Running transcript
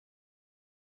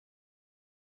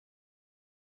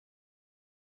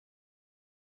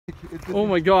Oh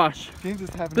my gosh. James is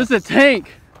having this is a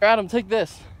tank. Adam, take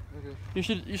this. Okay.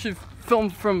 You should film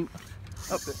from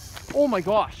up there. Oh my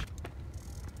gosh.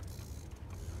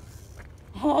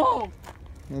 Oh!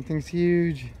 That thing's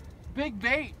huge. Big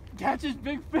bait. Catches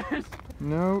big fish.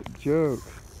 No joke.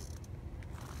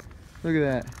 Look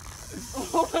at that.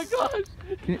 Oh my gosh.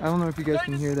 I don't know if you guys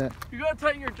can hear that. You gotta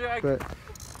tighten your drag. But,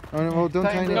 oh no, well, don't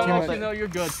tighten it too much. No, you're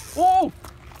good. Oh!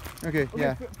 Okay,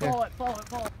 yeah. Follow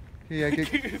it. Yeah,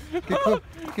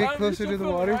 get closer to the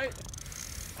water. Right?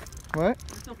 What?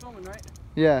 You're still filming, right?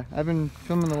 Yeah, I've been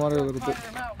filming the water a little bit.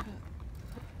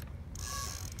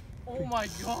 Oh my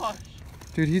gosh.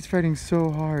 Dude, he's fighting so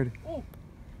hard. Oh.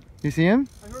 You see him?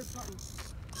 I heard something.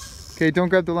 Okay, don't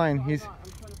grab the line. No, he's I'm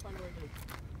trying to find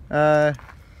where it is.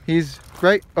 He's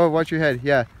right. Oh, watch your head.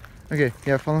 Yeah. Okay,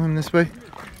 yeah, follow him this way.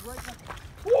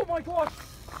 Oh my gosh.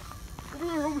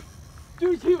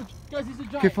 Dude, he's huge. Guys, he's a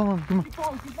giant. Okay, follow him. Come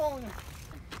on. Keep following him.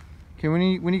 Okay,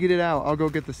 when you get it out, I'll go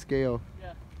get the scale.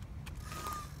 Yeah.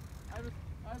 I have a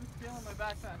scale in my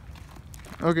backpack.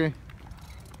 Okay.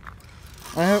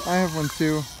 I have one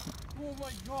too. Oh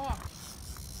my gosh.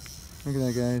 Look at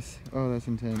that, guys. Oh, that's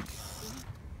intense.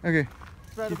 Okay.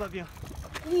 It's right above you.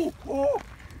 Oh.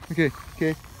 Okay.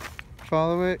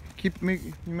 Follow it. You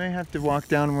may have to walk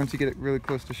down once you get it really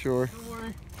close to shore. Don't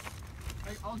worry.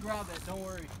 I'll grab it. Don't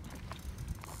worry.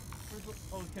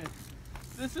 Okay.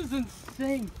 This is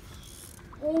insane.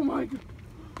 Oh my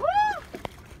god.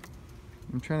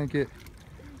 I'm trying to get.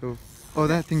 Oh,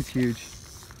 that thing's huge.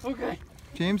 Okay.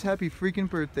 James, happy freaking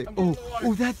birthday.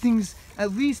 Oh, that thing's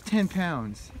at least 10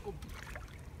 pounds.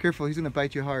 Careful, he's gonna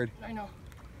bite you hard. I know.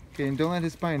 Okay, and don't let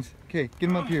his spines. Okay, get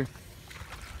him up here.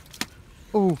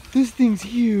 Oh, this thing's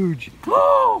huge.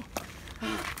 Oh!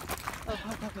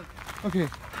 Okay.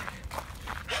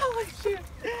 Holy shit.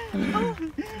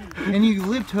 And you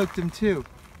lip hooked him too.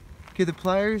 Okay, the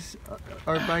pliers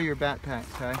are by your backpack,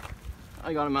 Ty.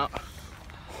 I got him out.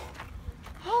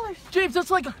 Holy James,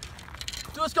 that's like, dude,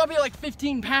 it's gotta be like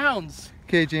 15 pounds.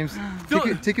 Okay, James,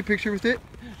 take a picture with it.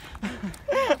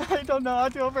 I don't know how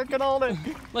to freaking hold it.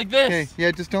 Like this. Okay,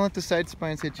 yeah, just don't let the side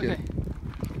spines hit you. Okay.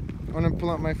 I'm gonna pull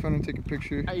out my phone and take a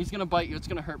picture. He's gonna bite you, it's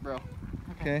gonna hurt, bro.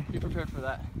 Okay. Be prepared for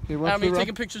that. Okay, Adam, you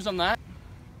taking pictures on that?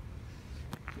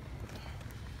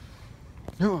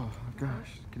 Oh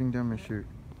gosh, getting down my shirt.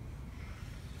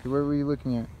 Okay, where were you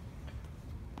looking at?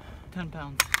 10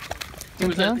 pounds.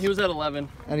 10 pounds? He was at 11.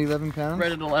 At 11 pounds?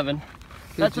 Right at 11. Okay,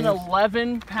 that's James. an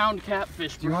 11-pound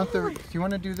catfish. Do you want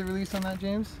to do the release on that,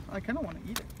 James? I kind of want to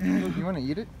eat it. You want to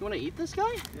eat it? You want to eat this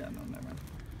guy? Yeah, no, never mind.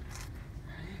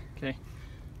 Okay,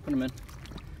 put him in.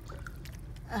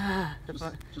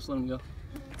 Just let him go.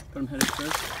 Put him headed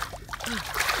first.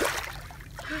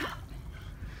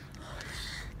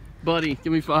 Buddy,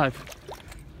 give me 5.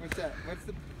 What's that?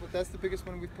 That's the biggest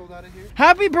one we've pulled out of here?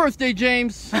 Happy birthday,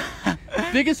 James!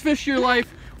 Biggest fish of your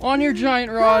life on your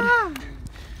giant rod.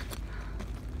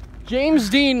 James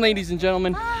Dean, ladies and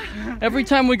gentlemen. Every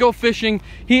time we go fishing,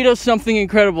 he does something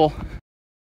incredible.